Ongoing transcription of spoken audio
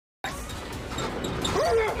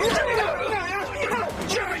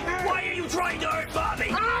Jimmy, why are you trying to hurt Bobby?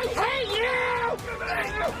 I hate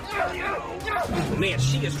you! Man,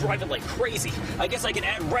 she is driving like crazy. I guess I can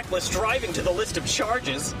add reckless driving to the list of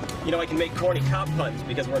charges. You know, I can make corny cop puns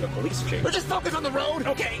because we're in a police chase. Let's just focus on the road.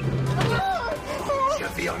 Okay.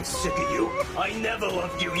 Jeffy, I'm sick of you. I never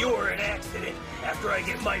loved you. You were an accident. After I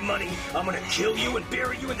get my money, I'm gonna kill you and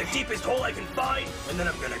bury you in the deepest hole I can find, and then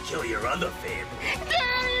I'm gonna kill your other family.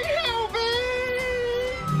 Daddy, help me!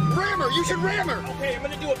 Ram her! You should ram her! Okay, I'm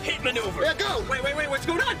gonna do a pit maneuver. Yeah, go! Wait, what's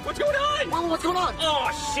going on? What's going on? What's going on?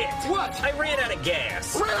 Oh, shit. What? I ran out of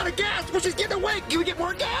gas. Ran out of gas! Well, she's getting away! Can we get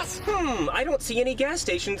more gas? I don't see any gas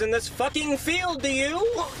stations in this fucking field, do you?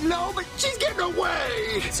 Well, no, but she's getting away!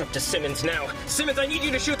 It's up to Simmons now. Simmons, I need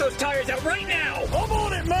you to shoot those tires out right now! I'm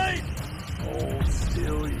on it, mate! Hold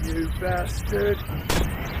still, you bastard.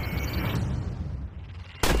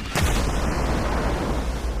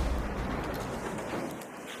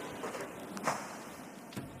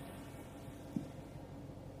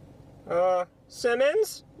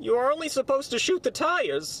 Simmons? You are only supposed to shoot the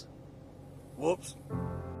tires. Whoops.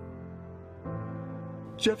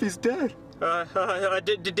 Jeffy's dead.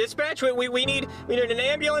 Dispatch, we need an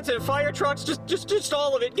ambulance and fire trucks, just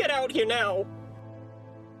all of it. Get out here now.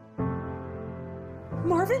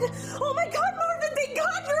 Marvin? Oh my God, Marvin, thank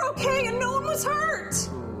God you're okay and no one was hurt!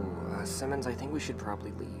 Ooh, Simmons, I think we should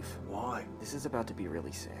probably leave. Why? This is about to be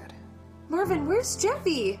really sad. Marvin, where's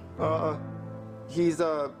Jeffy?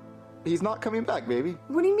 He's not coming back, baby.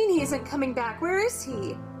 What do you mean he isn't coming back? Where is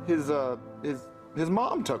he? His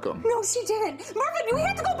mom took him. No, she didn't. Marvin, we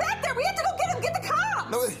have to go back there. We have to go get him, get the cops.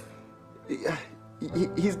 No,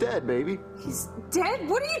 he's dead, baby. He's dead?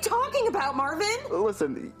 What are you talking about, Marvin?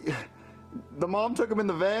 Listen, the mom took him in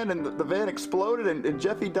the van, and the van exploded, and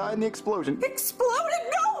Jeffy died in the explosion. Exploded?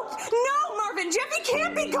 No! No, Marvin, Jeffy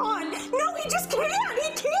can't be gone. No, he just can't. He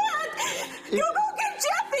can't. You go get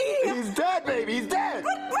Jeffy. He's dead, baby. He's dead.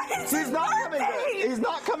 But it's He's his not coming back. birthday. He's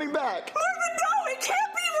not coming back. Marvin, no, it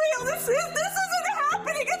can't be real. This isn't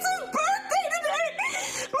happening. It's his birthday today.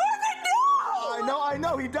 Marvin, no. I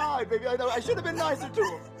know. He died, baby. I know. I should have been nicer to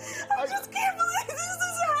him. I just can't believe this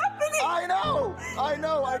is happening. I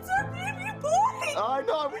know. That's our baby boy. I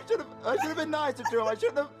know. I should have been nicer to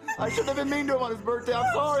him. I shouldn't have been mean to him on his birthday.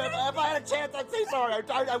 I'm sorry. If I had a chance, I'd say sorry.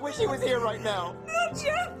 I wish he was here right now. No,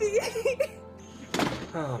 Jeffy.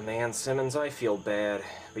 Oh man, Simmons, I feel bad.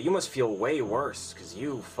 But you must feel way worse, because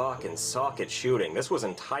you fucking suck at shooting. This was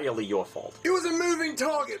entirely your fault. It was a moving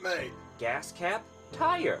target, mate. Gas cap?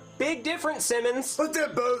 Tire. Big difference, Simmons. But they're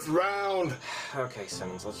both round. Okay,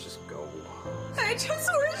 Simmons, let's just go. I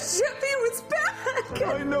just wish Jeffy was back.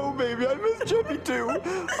 I know, baby. I miss Jeffy too.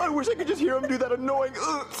 I wish I could just hear him do that annoying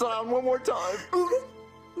sound one more time.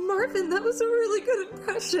 Marvin, that was a really good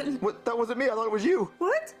impression. What? That wasn't me. I thought it was you.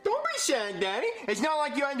 What? Don't be sad, Daddy. It's not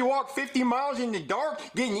like you had to walk 50 miles in the dark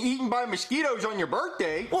getting eaten by mosquitoes on your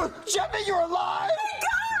birthday. What? Jeffy, you're alive?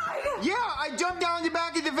 God! Yeah, I jumped down the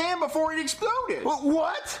back of the van before it exploded.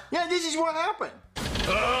 What? Yeah, this is what happened.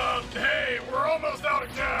 Hey, we're almost out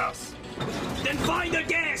of gas. Then find a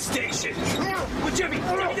gas station. Well, Jeffy,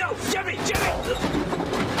 no, Jeffy.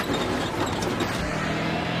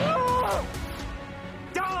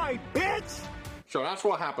 Die, bitch! So that's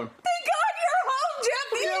what happened. Thank God you're home,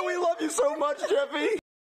 Jeffy! Yeah, we love you so much, Jeffy.